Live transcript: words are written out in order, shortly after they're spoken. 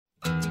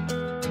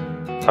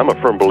I'm a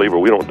firm believer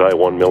we don't die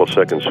 1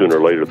 millisecond sooner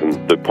or later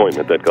than the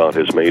appointment that God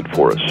has made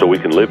for us. So we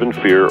can live in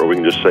fear, or we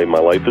can just say, my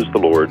life is the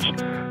Lord's.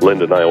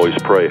 Linda and I always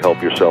pray,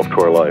 help yourself to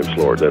our lives,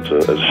 Lord. That's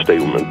a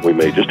statement we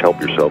made, just help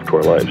yourself to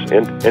our lives.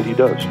 And He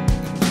does.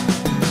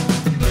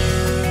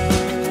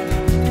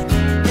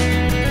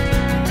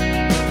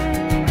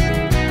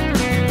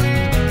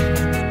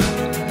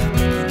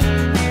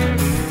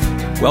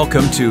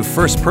 Welcome to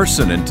First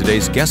Person and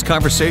today's guest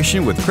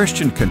conversation with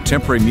Christian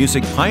contemporary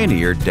music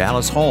pioneer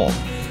Dallas Holm.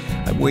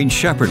 I'm Wayne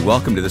Shepherd.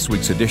 Welcome to this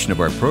week's edition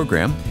of our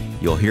program.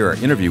 You'll hear our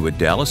interview with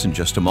Dallas in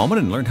just a moment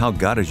and learn how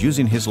God is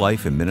using his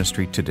life and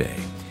ministry today.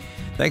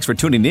 Thanks for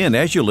tuning in.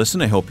 As you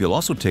listen, I hope you'll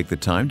also take the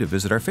time to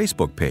visit our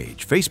Facebook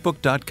page,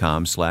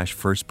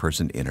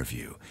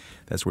 facebook.com/firstpersoninterview.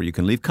 That's where you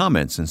can leave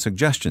comments and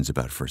suggestions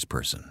about First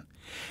Person.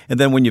 And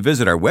then when you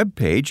visit our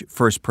webpage,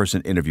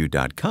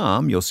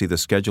 firstpersoninterview.com, you'll see the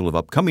schedule of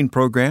upcoming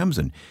programs,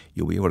 and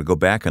you'll be able to go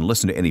back and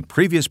listen to any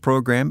previous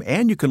program,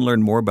 and you can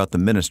learn more about the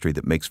ministry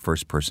that makes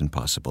First Person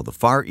possible, the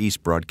Far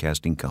East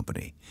Broadcasting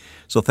Company.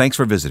 So thanks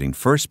for visiting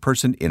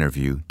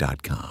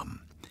firstpersoninterview.com.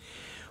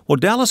 Well,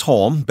 Dallas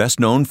Holm, best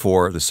known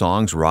for the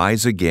songs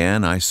Rise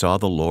Again, I Saw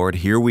the Lord,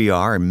 Here We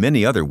Are, and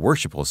many other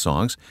worshipful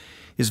songs,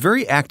 is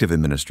very active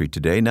in ministry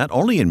today, not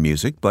only in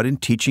music, but in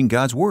teaching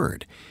God's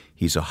Word.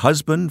 He's a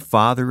husband,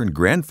 father, and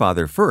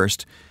grandfather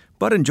first,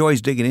 but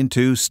enjoys digging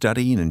into,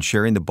 studying, and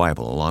sharing the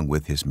Bible along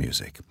with his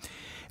music.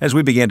 As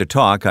we began to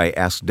talk, I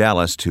asked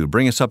Dallas to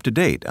bring us up to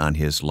date on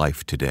his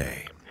life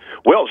today.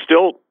 Well,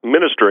 still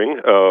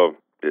ministering.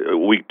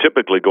 We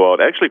typically go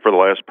out, actually for the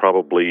last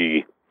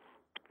probably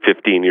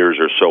 15 years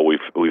or so,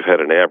 we've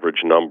had an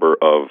average number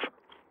of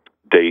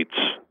dates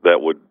that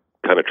would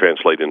kind of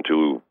translate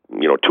into,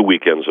 2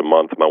 weekends a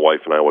month. My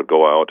wife and I would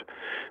go out,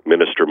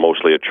 minister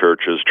mostly at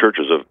churches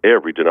of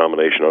every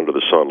denomination under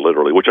the sun,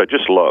 literally, which I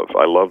just love.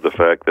 I love the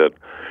fact that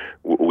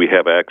we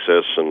have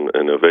access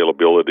and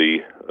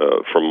availability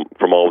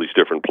from all these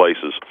different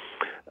places.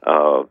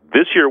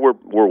 This year, we're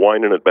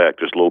winding it back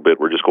just a little bit.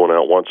 We're just going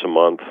out once a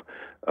month.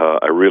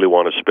 I really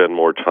want to spend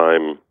more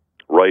time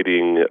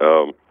writing.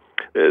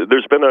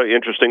 There's been an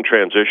interesting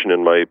transition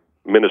in my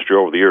ministry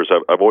over the years.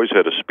 I've always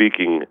had a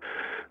speaking,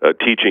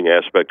 teaching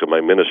aspect of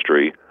my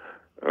ministry.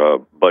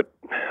 But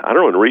I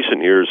don't know, in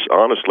recent years,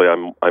 honestly,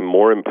 I'm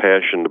more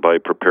impassioned by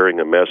preparing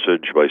a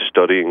message, by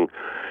studying,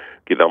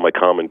 getting out my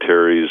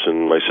commentaries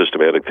and my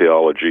systematic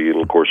theology and,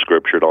 of course,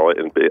 Scripture and all that.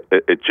 And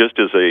it just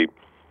is a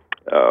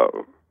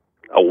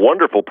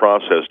wonderful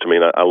process to me.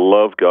 And I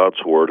love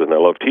God's Word, and I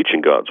love teaching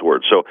God's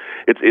Word. So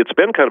it's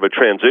been kind of a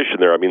transition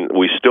there. I mean,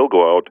 we still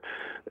go out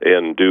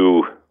and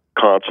do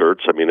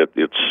concerts. I mean,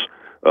 it's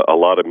a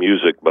lot of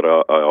music, but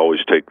I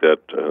always take that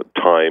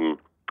time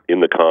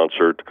in the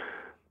concert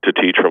to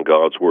teach from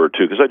God's Word,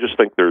 too, because I just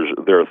think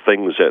there are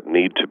things that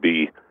need to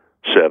be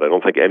said. I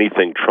don't think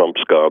anything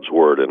trumps God's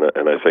Word,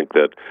 and I think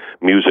that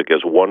music,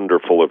 as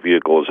wonderful a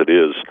vehicle as it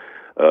is,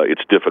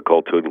 it's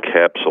difficult to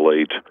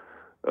encapsulate,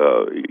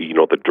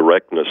 the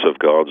directness of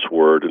God's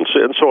Word, and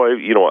so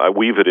I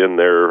weave it in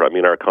there. I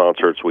mean, our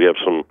concerts, we have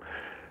some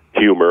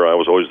humor. I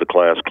was always the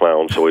class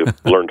clown, so we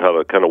learned how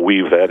to kind of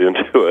weave that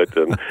into it,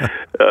 and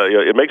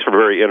it makes for a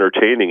very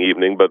entertaining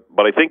evening.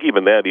 But I think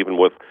even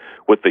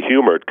with the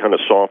humor, it kind of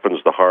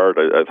softens the heart.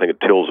 I think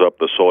it tills up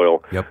the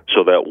soil,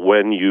 so that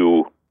when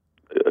you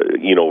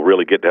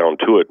really get down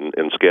to it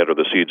and scatter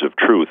the seeds of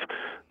truth,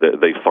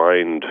 they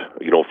find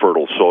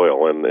fertile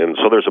soil, and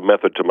so there's a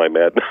method to my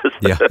madness,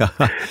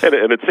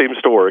 and it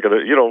seems to work. And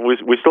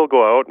we still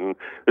go out, and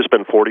it's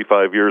been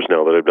 45 years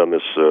now that I've done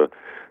this.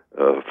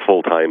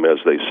 Full-time,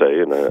 as they say,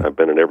 and I've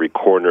been in every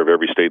corner of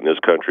every state in this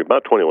country,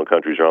 about 21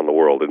 countries around the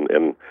world,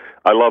 and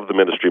I love the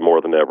ministry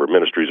more than ever.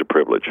 Ministry is a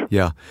privilege.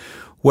 Yeah.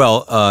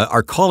 Well,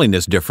 our calling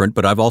is different,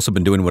 but I've also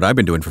been doing what I've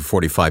been doing for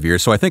 45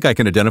 years, so I think I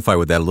can identify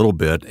with that a little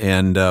bit,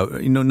 and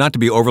not to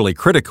be overly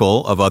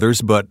critical of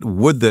others, but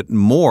would that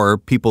more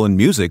people in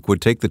music would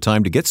take the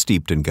time to get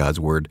steeped in God's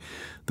Word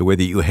the way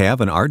that you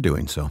have and are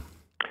doing so.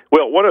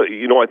 Well,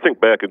 I think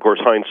back, of course,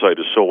 hindsight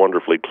is so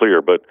wonderfully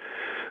clear, but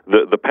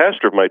the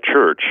pastor of my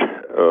church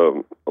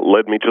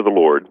led me to the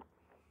Lord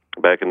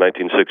back in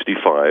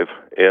 1965,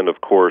 and of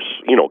course,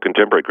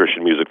 contemporary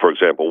Christian music, for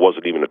example,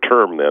 wasn't even a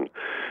term then.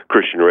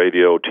 Christian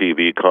radio,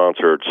 TV,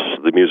 concerts,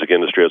 the music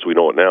industry as we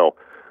know it now,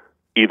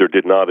 either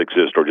did not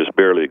exist or just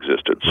barely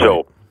existed. Right.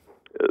 So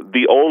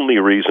the only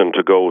reason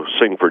to go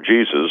sing for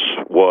Jesus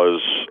was,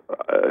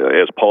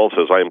 as Paul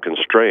says, I am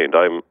constrained.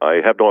 I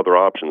have no other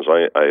options.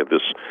 I have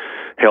this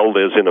held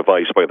as in a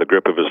vice by the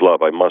grip of his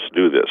love. I must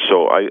do this.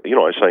 So I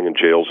sang in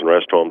jails and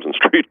rest homes and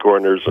street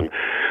corners and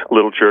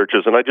little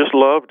churches, and I just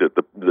loved it.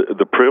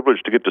 The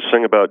privilege to get to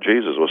sing about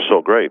Jesus was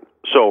so great.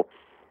 So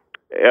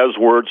as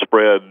word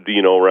spread,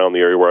 around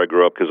the area where I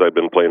grew up, because I've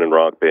been playing in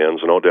rock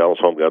bands, and Dallas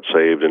Holm got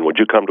saved, and would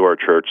you come to our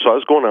church? So I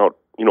was going out,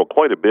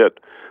 quite a bit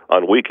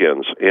on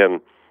weekends,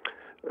 and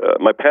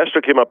my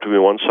pastor came up to me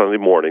one Sunday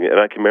morning, and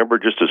I can remember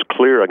just as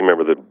clear. I can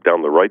remember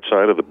down the right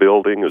side of the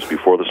building. It was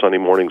before the Sunday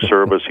morning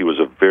service. He was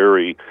a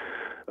very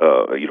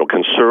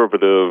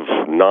conservative,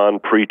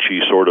 non-preachy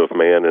sort of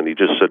man, and he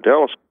just said,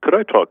 "Dallas, could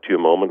I talk to you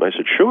a moment?" And I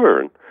said, "Sure."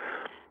 And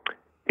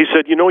he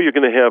said, "You know, you're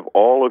going to have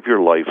all of your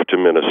life to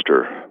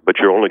minister, but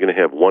you're only going to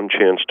have one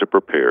chance to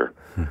prepare,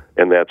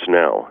 and that's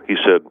now." He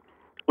said,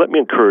 "Let me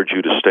encourage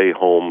you to stay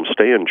home,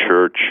 stay in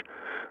church."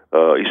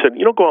 He said,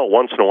 "Go out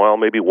once in a while,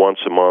 maybe once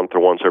a month or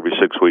once every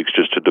 6 weeks,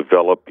 just to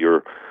develop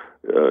your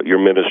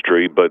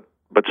ministry. But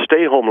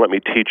stay home. Let me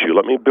teach you.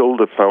 Let me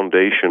build a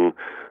foundation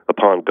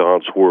upon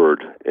God's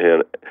word."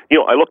 And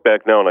I look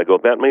back now and I go,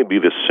 that may be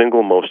the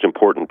single most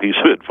important piece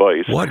of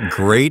advice. What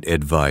great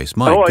advice!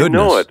 My goodness! I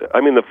know it.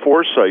 I mean, the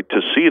foresight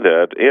to see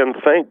that, and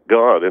thank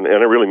God, and I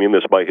really mean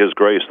this by His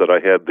grace, that I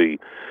had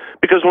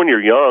because when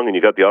you're young and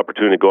you got the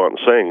opportunity to go out and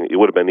sing, it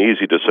would have been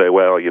easy to say,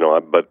 well,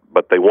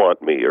 but they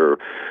want me, or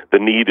the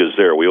need is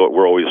there.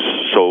 We're always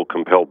so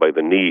compelled by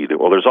the need.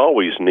 Well, there's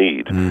always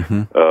need.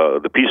 Mm-hmm.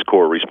 The Peace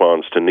Corps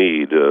responds to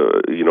need.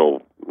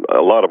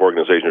 A lot of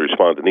organizations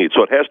respond to need.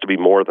 So it has to be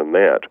more than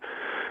that.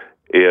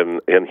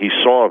 And he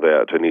saw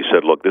that, and he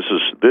said, "Look, this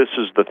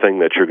is the thing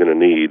that you're going to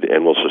need,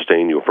 and will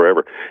sustain you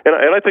forever." And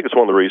I think it's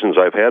one of the reasons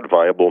I've had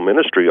viable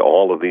ministry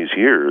all of these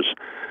years,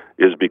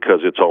 is because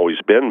it's always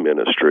been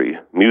ministry.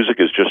 Music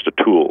is just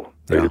a tool.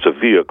 Yeah. It's a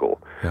vehicle.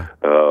 Yeah.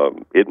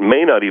 It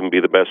may not even be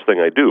the best thing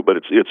I do, but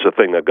it's a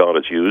thing that God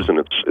has used, and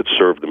it's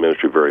served the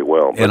ministry very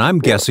well. And I'm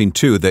guessing,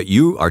 too, that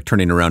you are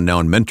turning around now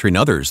and mentoring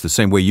others the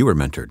same way you were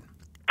mentored.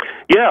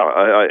 Yeah,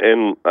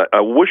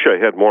 I wish I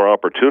had more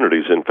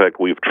opportunities. In fact,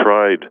 we've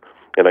tried,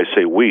 and I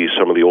say we,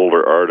 some of the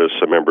older artists.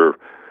 I remember,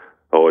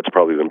 it's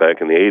probably been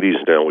back in the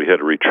 80s now, we had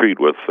a retreat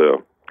with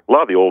a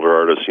lot of the older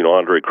artists.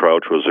 Andre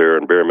Crouch was there,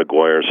 and Barry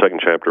McGuire,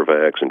 Second Chapter of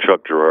Acts, and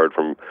Chuck Girard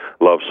from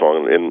Love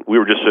Song. And we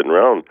were just sitting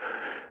around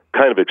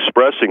kind of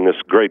expressing this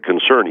great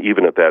concern,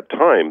 even at that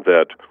time,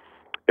 that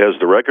as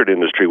the record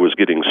industry was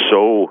getting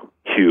so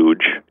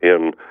huge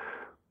and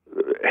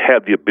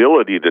had the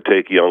ability to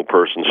take a young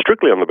person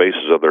strictly on the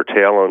basis of their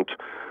talent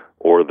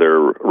or their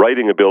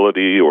writing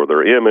ability or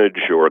their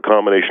image or a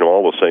combination of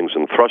all those things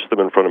and thrust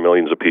them in front of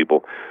millions of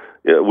people,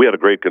 we had a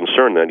great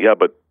concern then. Yeah,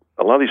 but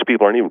a lot of these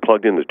people aren't even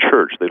plugged into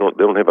church. They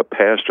don't have a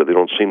pastor. They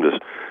don't seem to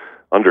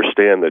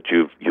understand that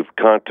you've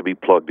got to be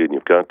plugged in.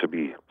 You've got to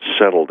be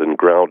settled and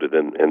grounded,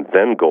 and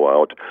then go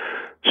out.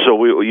 So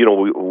we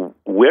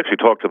actually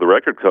talked to the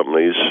record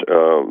companies.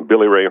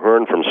 Billy Ray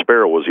Hearn from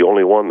Sparrow was the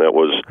only one that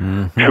was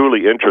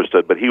truly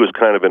interested, but he was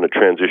kind of in a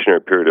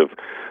transitionary period of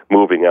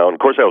moving out. And of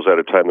course, that was at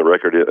a time the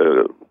record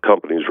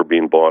companies were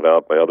being bought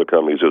out by other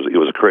companies. It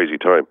was a crazy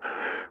time,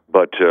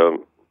 but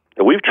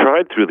we've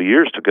tried through the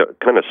years to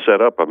kind of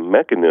set up a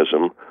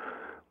mechanism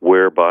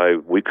whereby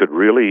we could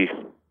really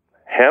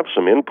have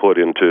some input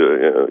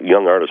into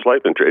young artists'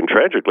 life. And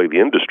tragically, the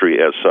industry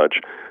as such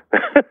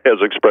has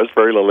expressed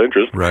very little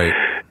interest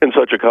in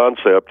such a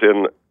concept.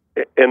 And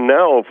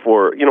now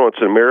it's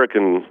an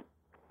American,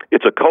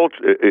 it's a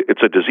culture,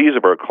 it's a disease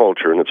of our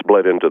culture, and it's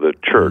bled into the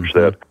church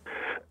that,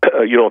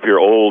 if you're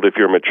old, if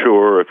you're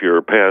mature, if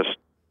you're past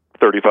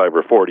 35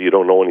 or 40, you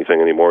don't know anything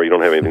anymore, you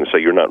don't have anything to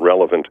say, you're not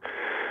relevant.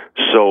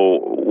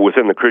 So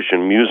within the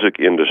Christian music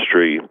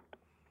industry,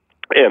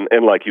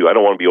 and like you, I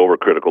don't want to be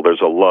overcritical.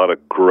 There's a lot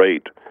of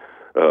great,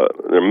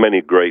 there are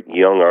many great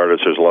young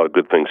artists. There's a lot of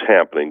good things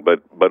happening, but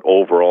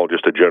overall,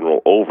 just a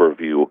general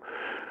overview,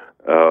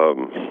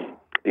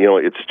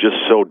 it's just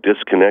so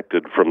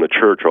disconnected from the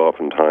church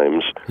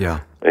oftentimes. Yeah.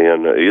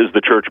 And is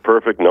the church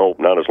perfect? No,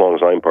 not as long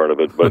as I'm part of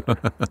it. But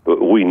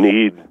we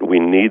need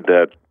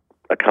that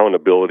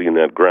accountability and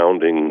that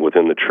grounding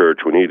within the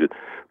church. We need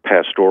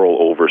pastoral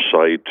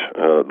oversight.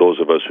 Those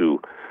of us who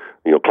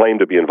claim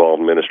to be involved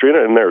in ministry,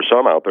 and there are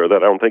some out there that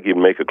I don't think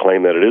even make a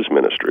claim that it is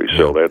ministry.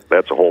 So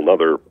that's a whole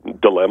other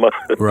dilemma.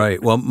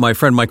 Right. Well, my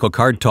friend Michael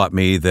Card taught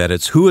me that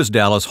it's who is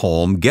Dallas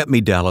home, get me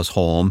Dallas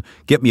home,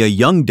 get me a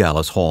young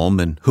Dallas home,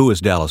 and who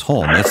is Dallas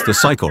home. That's the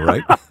cycle,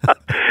 right?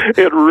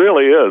 It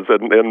really is.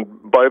 And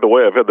by the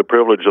way, I've had the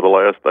privilege of the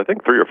last, I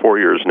think, 3 or 4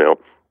 years now,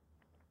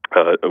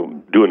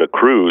 doing a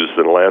cruise,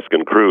 an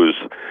Alaskan cruise,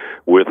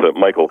 with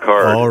Michael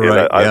Card. All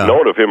right, I've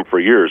known of him for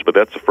years, but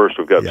that's the first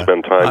we've got to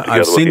spend time together.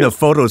 I've seen the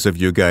photos of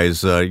you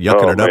guys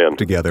yucking it up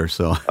together.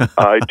 So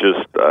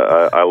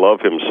I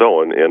love him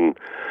so, and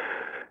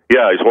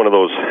yeah, he's one of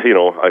those,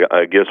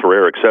 I guess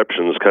rare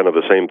exceptions, kind of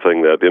the same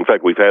thing that, in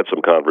fact, we've had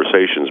some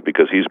conversations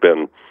because he's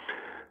been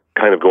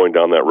kind of going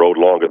down that road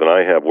longer than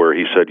I have, where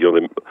he said,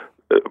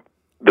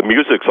 the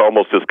music's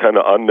almost this kind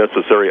of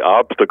unnecessary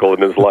obstacle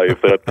in his life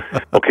that,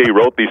 okay, he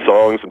wrote these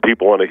songs and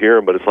people want to hear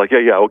them, but it's like,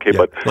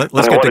 but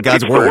let's get to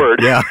God's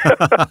word. Yeah.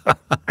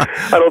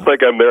 I don't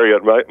think I'm there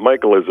yet.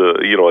 Michael is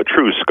a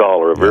true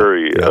scholar,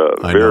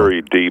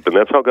 very deep, and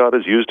that's how God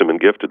has used him and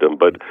gifted him.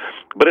 But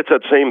it's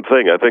that same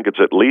thing. I think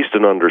it's at least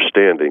an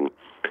understanding.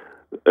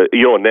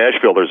 In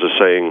Nashville, there's a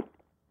saying,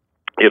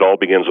 it all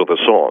begins with a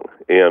song.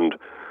 And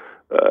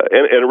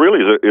it really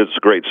is a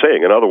great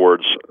saying. In other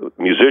words,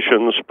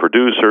 musicians,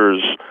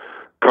 producers,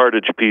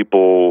 cartage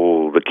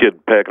people, the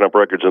kid packing up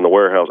records in the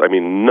warehouse,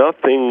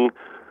 nothing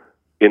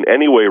in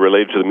any way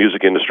related to the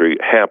music industry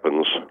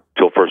happens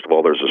till, first of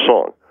all, there's a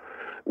song.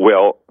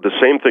 Well, the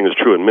same thing is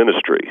true in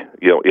ministry.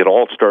 It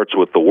all starts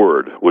with the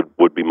Word.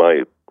 Would be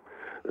my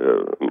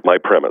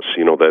premise.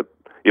 That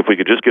if we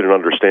could just get an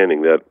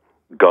understanding that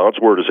God's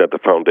Word is at the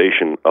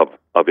foundation of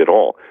it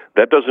all.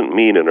 That doesn't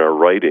mean in our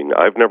writing.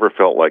 I've never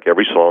felt like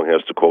every song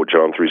has to quote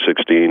John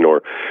 3:16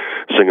 or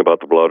sing about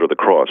the blood or the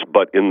cross.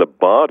 But in the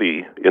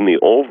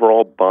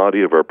overall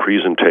body of our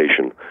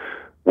presentation,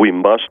 we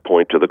must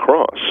point to the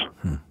cross.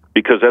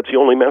 Because that's the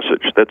only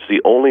message. That's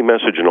the only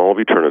message in all of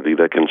eternity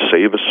that can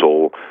save a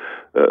soul,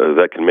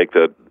 that can make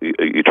that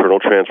eternal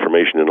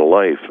transformation in a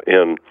life.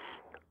 And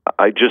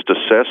I just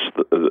assess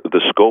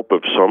the scope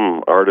of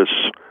some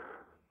artists'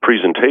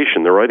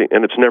 presentation they're writing,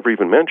 and it's never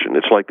even mentioned.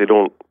 It's like they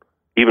don't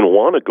even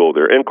want to go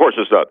there. And of course,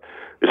 it's not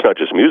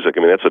just music.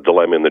 I mean, that's a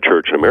dilemma in the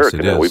church in America.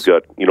 Yes, now we've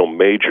got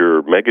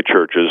major mega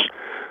churches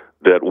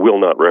that will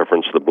not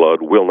reference the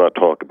blood, will not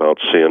talk about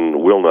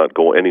sin, will not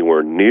go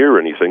anywhere near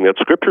anything that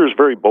Scripture is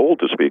very bold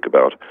to speak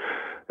about.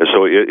 And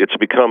so it's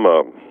become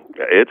a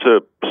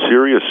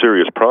serious,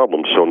 serious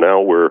problem. So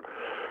now we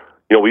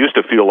used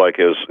to feel like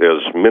as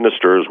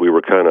ministers we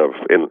were kind of,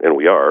 and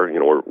we are,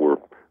 we're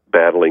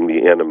battling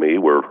the enemy.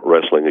 We're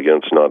wrestling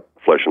against not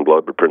flesh and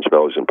blood, but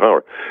principalities and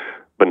power.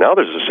 But now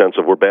there's a sense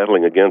of we're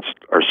battling against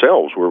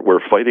ourselves. We're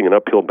fighting an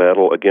uphill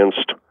battle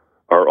against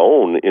our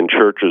own in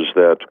churches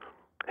that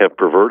have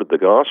perverted the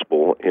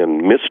gospel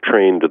and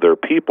mistrained their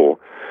people.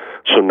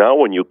 So now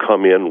when you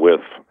come in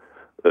with,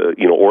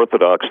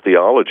 orthodox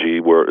theology,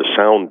 where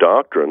sound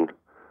doctrine,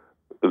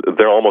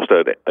 they're almost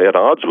at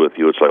odds with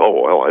you. It's like,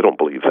 oh, well, I don't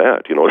believe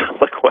that.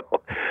 Like,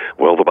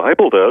 well, the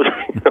Bible does.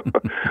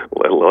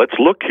 Well, let's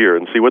look here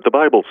and see what the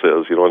Bible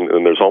says.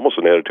 And there's almost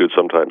an attitude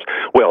sometimes.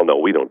 Well, no,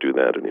 we don't do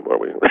that anymore.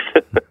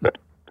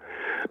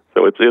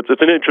 So it's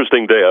an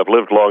interesting day. I've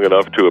lived long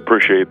enough to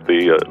appreciate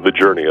the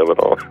journey of it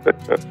all.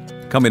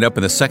 Coming up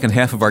in the second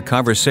half of our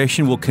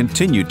conversation, we'll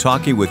continue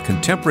talking with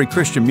contemporary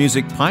Christian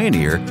music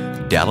pioneer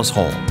Dallas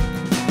Holm.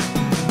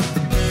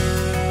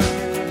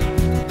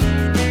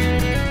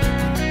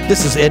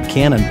 This is Ed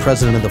Cannon,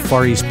 president of the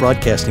Far East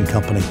Broadcasting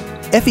Company.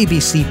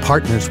 FEBC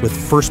partners with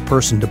First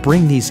Person to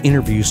bring these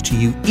interviews to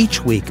you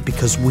each week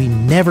because we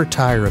never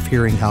tire of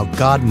hearing how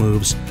God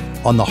moves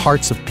on the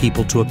hearts of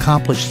people to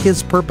accomplish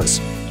His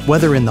purpose.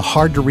 Whether in the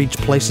hard-to-reach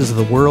places of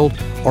the world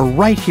or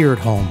right here at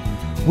home,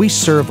 we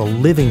serve a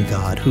living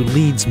God who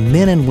leads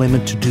men and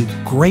women to do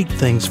great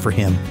things for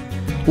Him.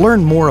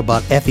 Learn more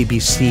about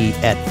FEBC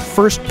at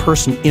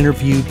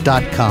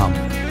firstpersoninterview.com.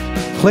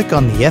 Click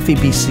on the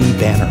FEBC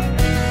banner.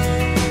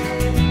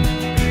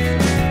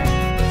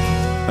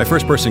 My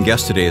first-person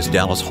guest today is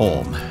Dallas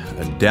Holm.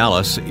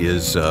 Dallas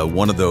is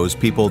one of those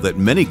people that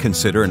many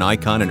consider an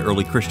icon in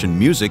early Christian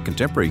music,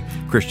 contemporary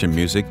Christian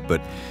music,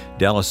 but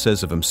Dallas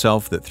says of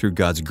himself that through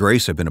God's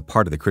grace, I've been a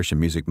part of the Christian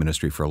music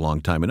ministry for a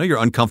long time. I know you're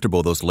uncomfortable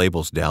with those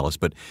labels, Dallas,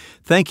 but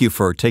thank you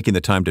for taking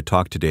the time to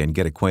talk today and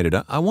get acquainted.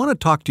 I want to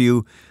talk to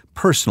you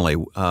personally.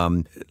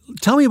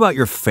 Tell me about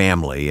your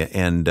family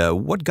and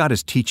what God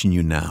is teaching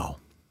you now.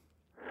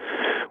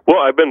 Well,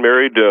 I've been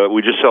married.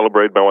 We just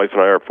celebrated, my wife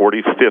and I, our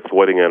 45th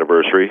wedding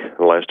anniversary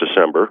last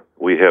December.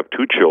 We have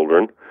 2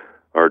 children.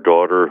 Our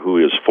daughter, who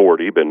is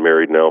 40, been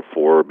married now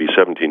for, be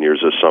 17 years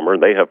this summer.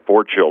 And they have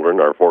 4 children,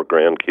 our 4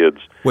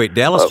 grandkids. Wait,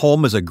 Dallas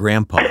Holm is a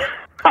grandpa?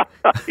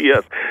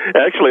 Yes.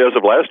 Actually, as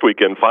of last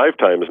weekend, 5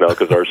 times now,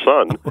 because our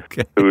son,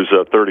 okay, who's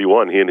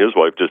 31, he and his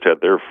wife just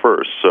had their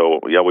first. So,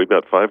 yeah, we've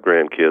got 5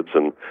 grandkids,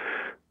 and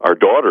our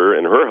daughter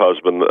and her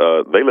husband,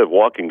 they live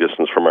walking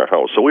distance from our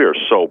house, so we are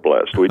so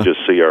blessed. We just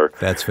see our...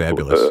 That's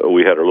fabulous.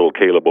 We had our little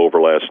Caleb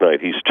over last night.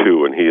 He's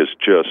 2, and he is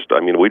just...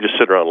 we just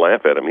sit around and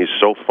laugh at him. He's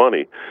so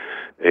funny,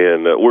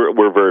 and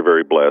we're very,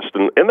 very blessed.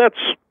 And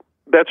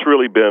that's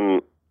really been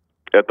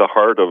at the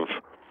heart of...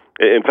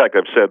 In fact,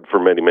 I've said for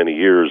many, many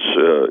years,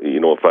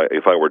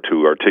 if I were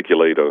to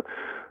articulate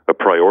a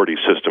priority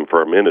system for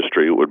our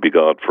ministry, it would be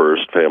God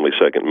first, family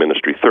second,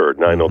 ministry third.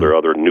 Now, I know there are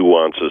other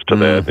nuances to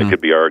that that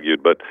could be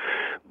argued, but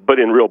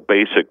in real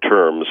basic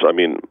terms,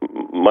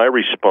 my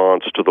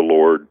response to the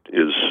Lord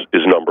is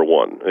number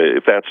one.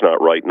 If that's not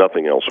right,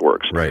 nothing else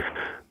works. Right.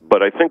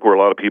 But I think where a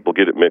lot of people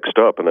get it mixed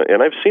up, and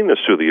I've seen this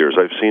through the years.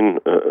 I've seen,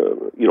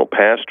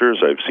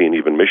 pastors, I've seen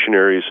even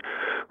missionaries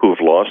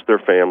who've lost their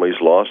families,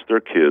 lost their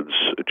kids,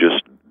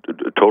 just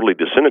totally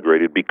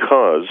disintegrated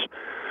because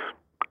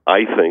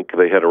I think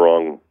they had a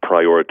wrong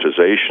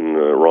prioritization,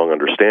 a wrong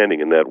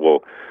understanding in that,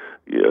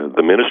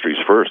 the ministry's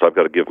first. I've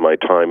got to give my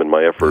time and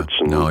my efforts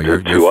to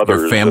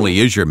others. Your family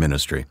is your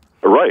ministry.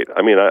 Right.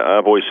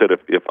 I've always said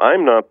if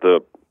I'm not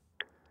the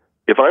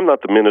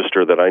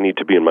minister that I need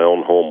to be in my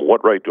own home,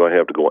 what right do I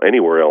have to go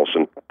anywhere else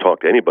and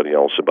talk to anybody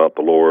else about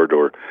the Lord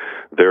or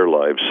their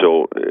lives?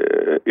 So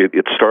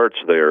it starts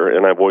there,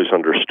 and I've always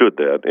understood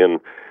that.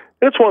 And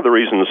it's one of the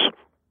reasons,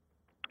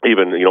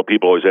 even,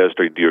 people always ask,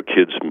 do your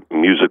kids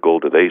musical?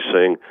 Do they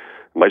sing?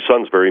 My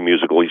son's very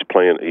musical. He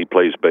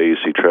plays bass.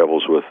 He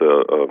travels with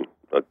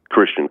a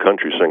Christian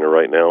country singer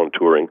right now and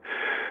touring.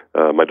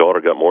 My daughter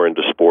got more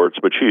into sports,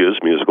 but she is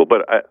musical.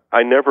 But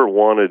I never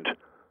wanted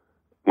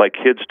my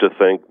kids to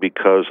think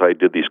because I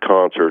did these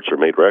concerts or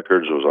made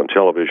records or was on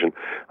television,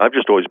 I've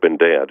just always been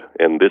dad.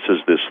 And this is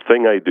this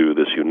thing I do,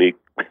 this unique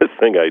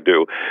thing I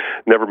do.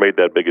 Never made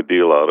that big a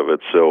deal out of it.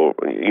 So,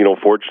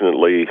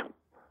 fortunately,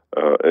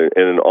 and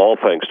in all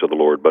thanks to the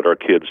Lord, but our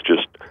kids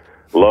just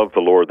love the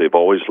Lord. They've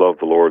always loved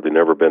the Lord. They've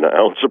never been an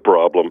ounce of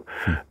problem.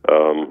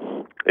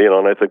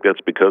 And I think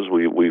that's because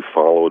we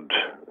followed,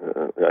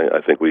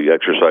 I think we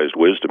exercised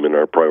wisdom in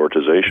our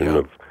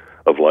prioritization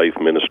of life,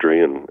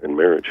 ministry, and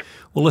marriage.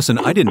 Well, listen,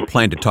 I didn't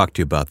plan to talk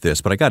to you about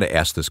this, but I got to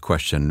ask this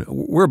question.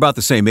 We're about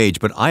the same age,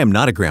 but I am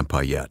not a grandpa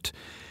yet.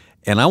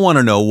 And I want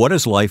to know, what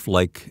is life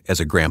like as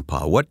a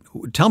grandpa?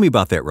 Tell me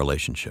about that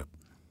relationship.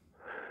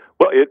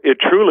 Well, it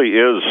truly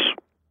is.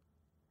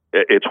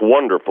 It's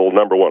wonderful,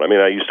 number one. I mean,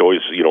 I used to always,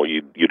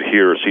 you'd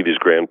hear or see these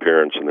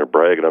grandparents, and they're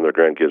bragging on their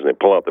grandkids, and they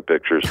pull out the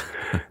pictures,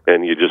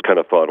 and you just kind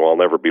of thought, well, I'll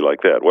never be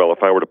like that. Well,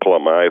 if I were to pull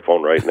out my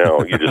iPhone right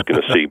now, you're just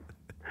going to see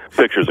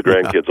pictures of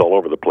grandkids all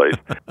over the place.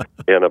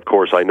 And, of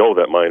course, I know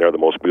that mine are the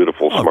most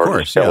beautiful,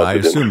 smartest,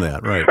 talented. Of course, I assume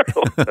that, right.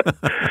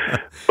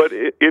 But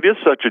it is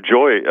such a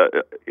joy.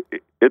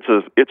 It's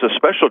a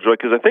special joy,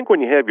 because I think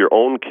when you have your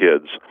own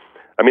kids,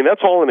 I mean,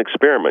 that's all an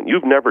experiment.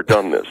 You've never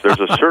done this.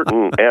 There's a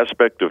certain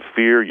aspect of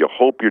fear. You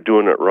hope you're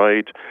doing it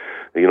right.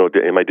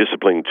 Am I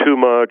disciplining too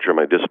much, or am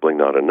I disciplining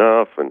not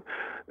enough? And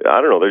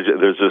I don't know.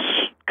 There's this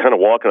kind of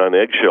walking on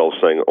eggshells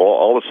thing.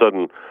 All of a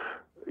sudden,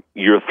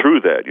 you're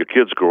through that. Your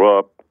kids grow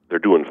up. They're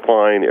doing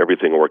fine.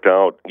 Everything worked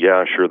out.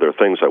 Yeah, sure, there are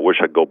things I wish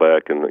I'd go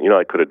back and,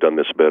 I could have done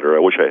this better. I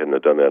wish I hadn't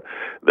have done that.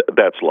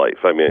 That's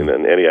life. I mean,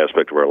 in any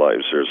aspect of our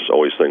lives, there's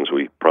always things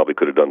we probably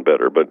could have done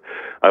better, but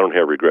I don't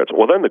have regrets.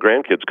 Well, then the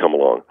grandkids come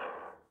along,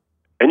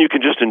 and you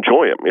can just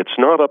enjoy them. It's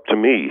not up to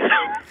me.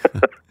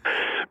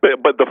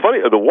 But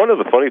one of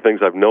the funny things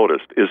I've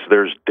noticed is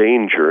there's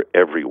danger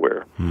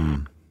everywhere.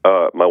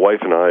 My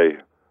wife and I,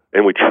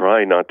 and we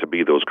try not to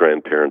be those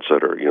grandparents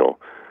that are,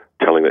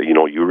 telling that,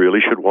 you really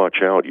should watch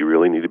out. You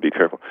really need to be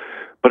careful.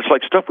 But it's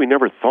like stuff we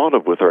never thought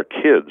of with our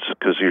kids,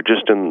 because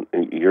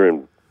you're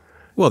in.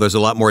 Well, there's a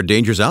lot more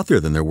dangers out there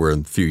than there were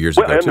a few years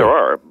ago, and too. There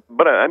are.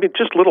 But I mean,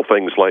 just little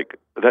things like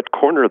that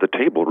corner of the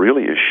table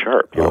really is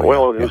sharp.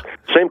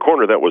 Same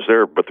corner that was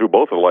there, but through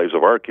both the lives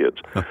of our kids.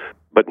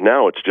 But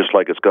now it's just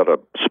like it's got a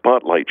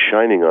spotlight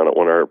shining on it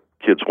when our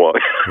kids walk.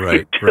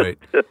 Right.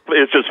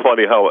 It's just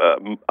funny how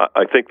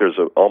I think there's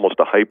almost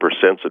a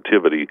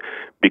hypersensitivity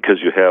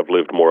because you have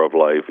lived more of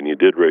life and you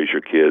did raise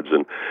your kids,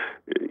 and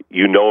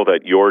you know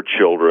that your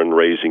children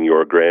raising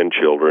your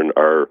grandchildren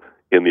are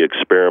in the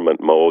experiment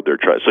mode. They're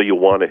trying, so you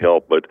want to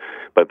help, but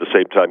at the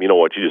same time, you know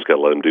what? You just got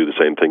to let them do the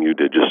same thing you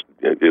did.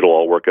 It'll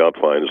all work out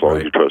fine as long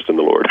as you trust in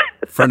the Lord.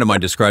 A friend of mine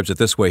describes it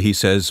this way. He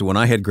says, "When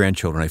I had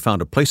grandchildren, I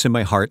found a place in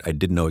my heart I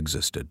didn't know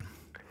existed."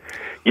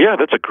 Yeah,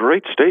 that's a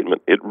great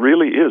statement. It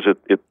really is.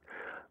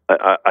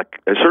 I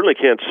certainly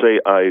can't say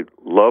I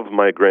love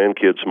my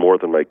grandkids more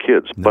than my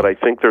kids, but I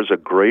think there's a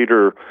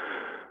greater,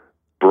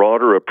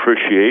 broader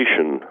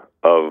appreciation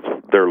of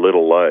their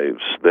little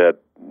lives that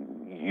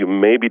you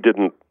maybe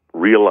didn't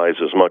realize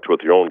as much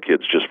with your own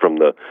kids, just from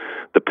the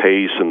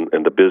pace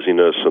and the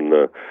busyness and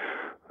the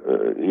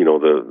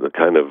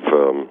kind of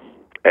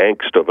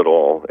angst of it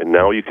all. And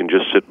now you can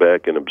just sit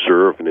back and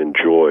observe and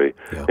enjoy,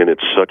 and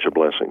it's such a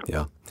blessing.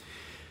 Yeah.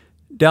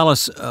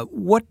 Dallas,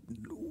 what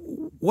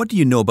do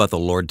you know about the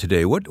Lord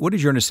today? What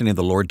is your understanding of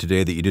the Lord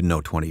today that you didn't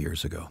know 20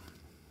 years ago?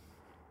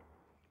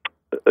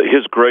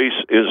 His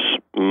grace is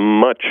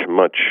much,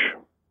 much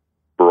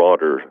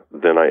broader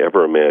than I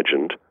ever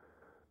imagined.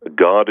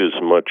 God is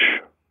much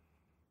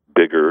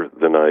bigger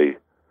than I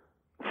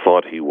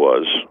thought he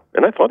was,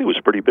 and I thought he was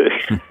pretty big.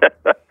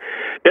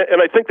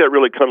 And I think that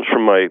really comes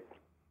from my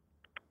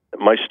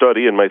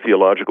study and my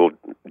theological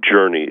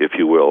journey, if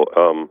you will.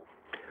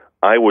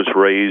 I was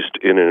raised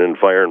in an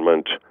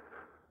environment,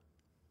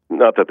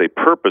 not that they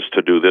purposed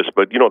to do this,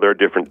 but, there are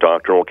different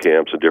doctrinal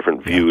camps and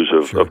different views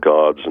of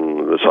God's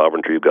and the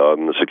sovereignty of God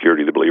and the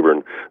security of the believer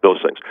and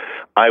those things.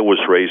 I was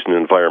raised in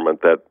an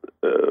environment that,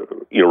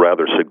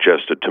 rather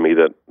suggested to me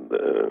that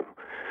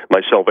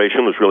my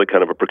salvation was really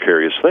kind of a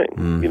precarious thing.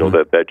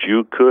 Mm-hmm. That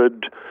you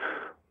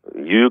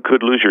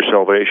could lose your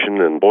salvation,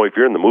 and boy, if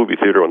you're in the movie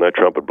theater when that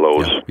trumpet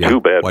blows, too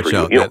bad Watch for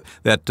out. you.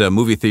 That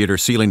movie theater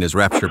ceiling is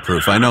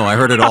rapture-proof. I know. I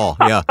heard it all.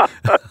 Yeah.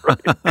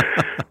 Right.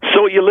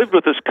 So you lived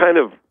with this kind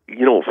of,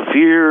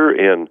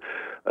 fear, and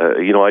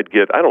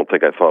I don't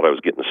think I thought I was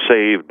getting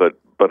saved, but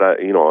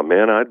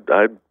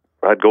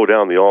I'd go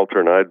down the altar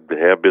and I'd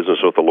have business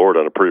with the Lord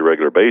on a pretty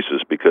regular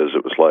basis, because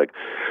it was like,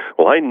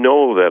 well, I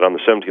know that on the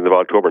 17th of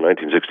October,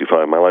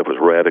 1965, my life was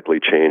radically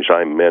changed.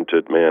 I meant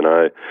it, man.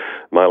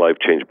 My life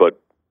changed, but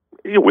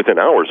within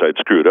hours I'd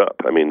screwed up.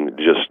 I mean,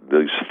 just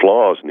these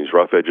flaws and these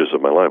rough edges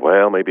of my life.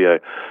 Well, maybe I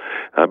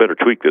better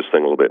tweak this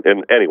thing a little bit.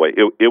 And anyway,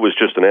 it was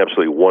just an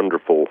absolutely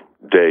wonderful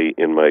day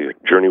in my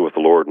journey with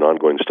the Lord and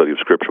ongoing study of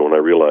Scripture when I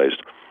realized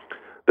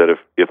that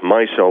if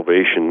my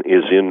salvation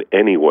is in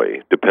any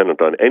way dependent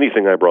on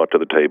anything I brought to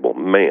the table,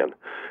 man,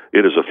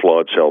 it is a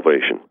flawed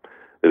salvation.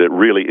 It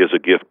really is a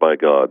gift by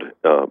God,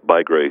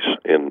 by grace,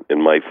 and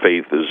my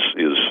faith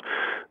is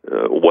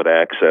what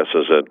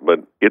accesses it, but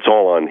it's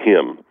all on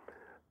Him.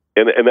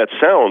 And that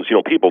sounds,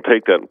 people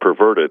take that and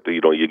pervert it.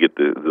 You get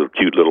the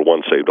cute little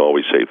once saved,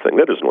 always saved thing.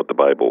 That isn't what the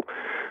Bible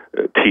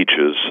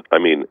teaches. I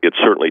mean, it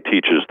certainly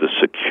teaches the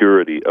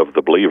security of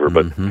the believer.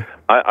 But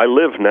I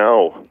live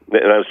now,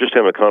 and I was just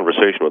having a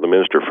conversation with a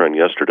minister friend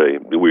yesterday,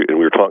 and we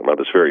were talking about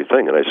this very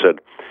thing. And I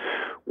said,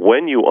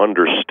 when you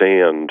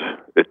understand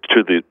it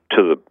to the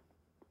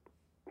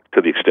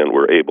extent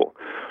we're able,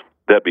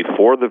 that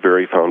before the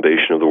very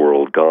foundation of the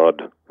world,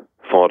 God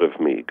thought of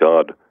me,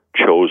 God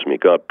chose me,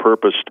 God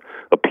purposed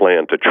a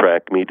plan to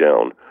track me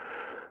down.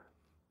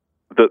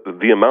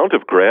 The amount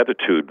of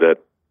gratitude that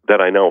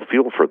I now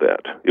feel for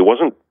that, it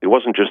wasn't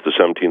just the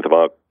 17th of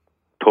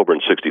October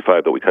in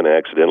 65 that we kind of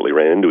accidentally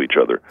ran into each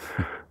other.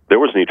 There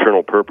was an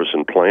eternal purpose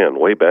and plan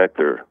way back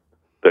there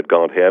that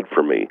God had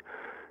for me.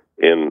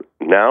 And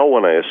now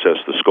when I assess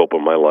the scope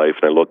of my life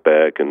and I look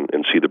back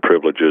and see the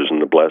privileges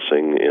and the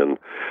blessing, and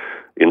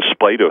in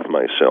spite of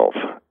myself,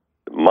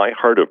 my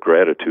heart of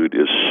gratitude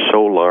is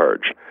so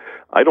large.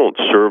 I don't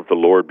serve the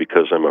Lord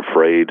because I'm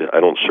afraid. I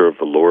don't serve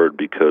the Lord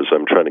because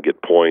I'm trying to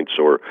get points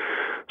or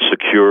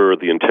secure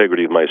the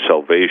integrity of my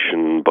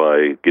salvation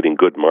by getting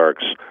good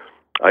marks.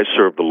 I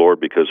serve the Lord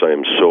because I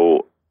am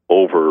so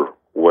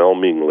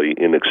overwhelmingly,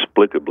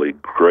 inexplicably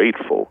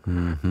grateful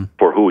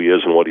for who He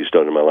is and what He's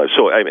done in my life.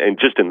 So, and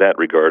just in that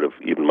regard of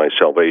even my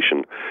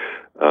salvation,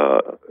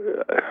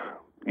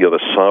 the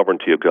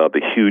sovereignty of God,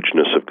 the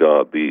hugeness of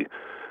God, the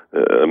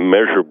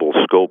immeasurable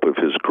scope of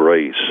His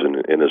grace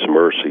and His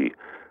mercy,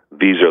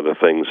 these are the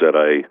things that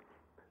I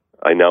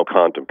now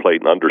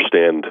contemplate and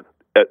understand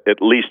at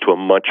least to a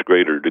much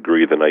greater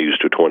degree than I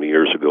used to 20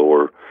 years ago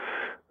or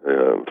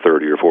 30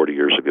 or 40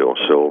 years ago.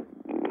 So,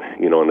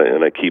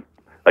 and I keep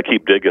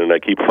digging and I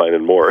keep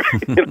finding more.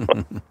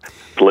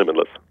 It's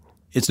limitless.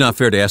 It's not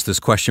fair to ask this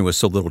question with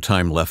so little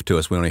time left to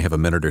us. We only have a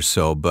minute or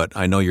so, but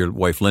I know your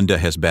wife Linda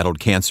has battled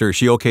cancer. Is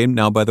she okay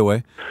now, by the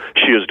way?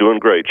 She is doing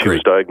great. She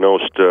was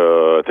diagnosed,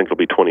 I think it'll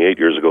be 28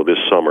 years ago this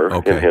summer,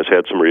 and has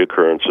had some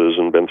reoccurrences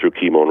and been through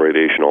chemo and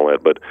radiation, all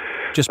that. But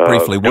just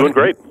briefly, doing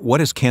great. What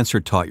has cancer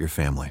taught your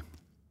family?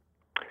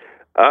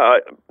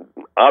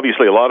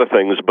 Obviously a lot of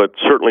things, but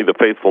certainly the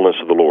faithfulness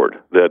of the Lord,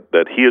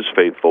 that He is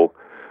faithful.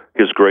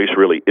 His grace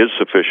really is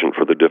sufficient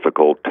for the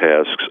difficult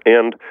tasks.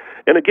 And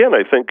again,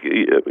 I think,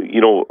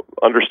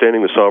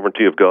 understanding the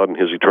sovereignty of God and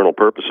His eternal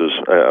purposes.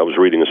 I was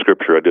reading a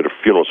scripture. I did a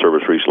funeral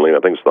service recently, and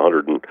I think it's the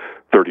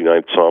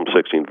 139th Psalm,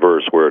 16th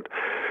verse, where it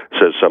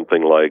says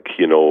something like,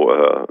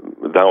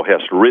 Thou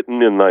hast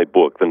written in Thy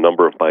book the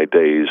number of my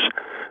days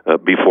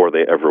before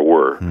they ever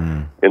were.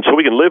 And so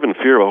we can live in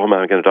fear of, oh,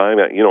 man, I'm going to die.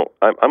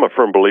 I'm a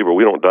firm believer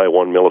we don't die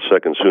 1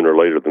 millisecond sooner or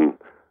later than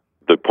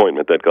the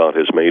appointment that God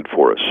has made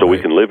for us. So we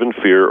can live in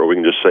fear, or we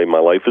can just say, my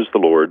life is the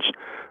Lord's.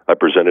 I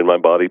presented my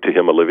body to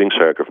Him, a living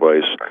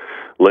sacrifice.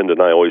 Linda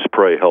and I always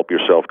pray, help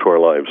yourself to our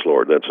lives,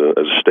 Lord. That's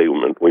a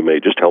statement we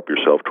made, just help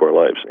yourself to our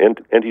lives. And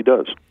He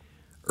does.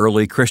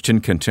 Early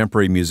Christian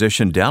contemporary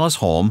musician Dallas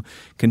Holm,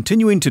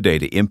 continuing today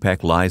to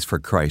impact lives for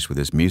Christ with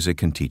his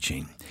music and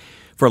teaching.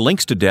 For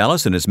links to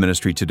Dallas and his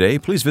ministry today,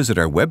 please visit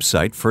our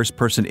website,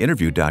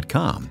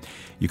 firstpersoninterview.com.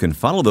 You can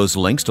follow those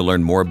links to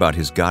learn more about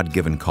his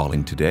God-given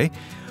calling today.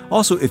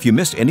 Also, if you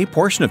missed any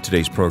portion of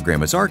today's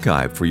program, it's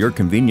archived for your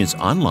convenience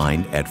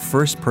online at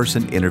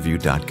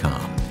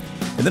firstpersoninterview.com.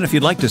 And then if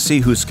you'd like to see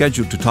who's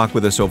scheduled to talk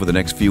with us over the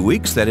next few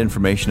weeks, that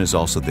information is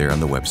also there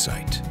on the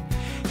website.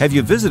 Have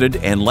you visited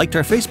and liked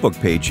our Facebook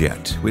page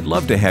yet? We'd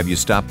love to have you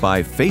stop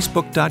by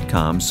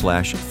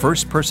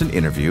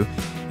facebook.com/firstpersoninterview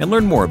and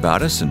learn more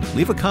about us and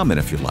leave a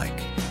comment if you'd like.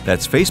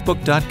 That's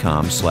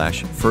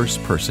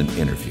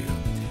facebook.com/firstpersoninterview.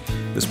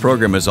 This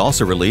program is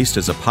also released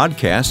as a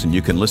podcast, and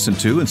you can listen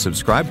to and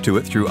subscribe to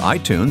it through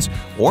iTunes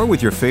or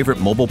with your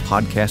favorite mobile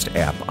podcast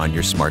app on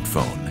your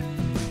smartphone.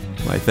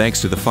 My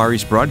thanks to the Far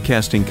East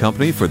Broadcasting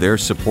Company for their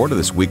support of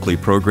this weekly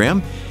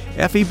program.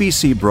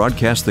 FEBC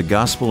broadcasts the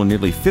gospel in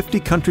nearly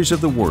 50 countries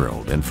of the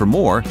world, and for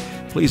more,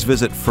 please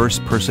visit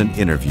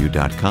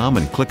firstpersoninterview.com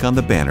and click on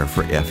the banner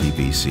for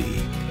FEBC.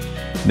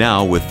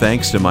 Now, with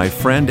thanks to my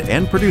friend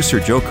and producer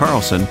Joe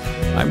Carlson,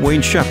 I'm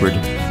Wayne Shepherd.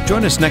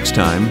 Join us next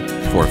time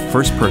for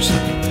First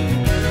Person.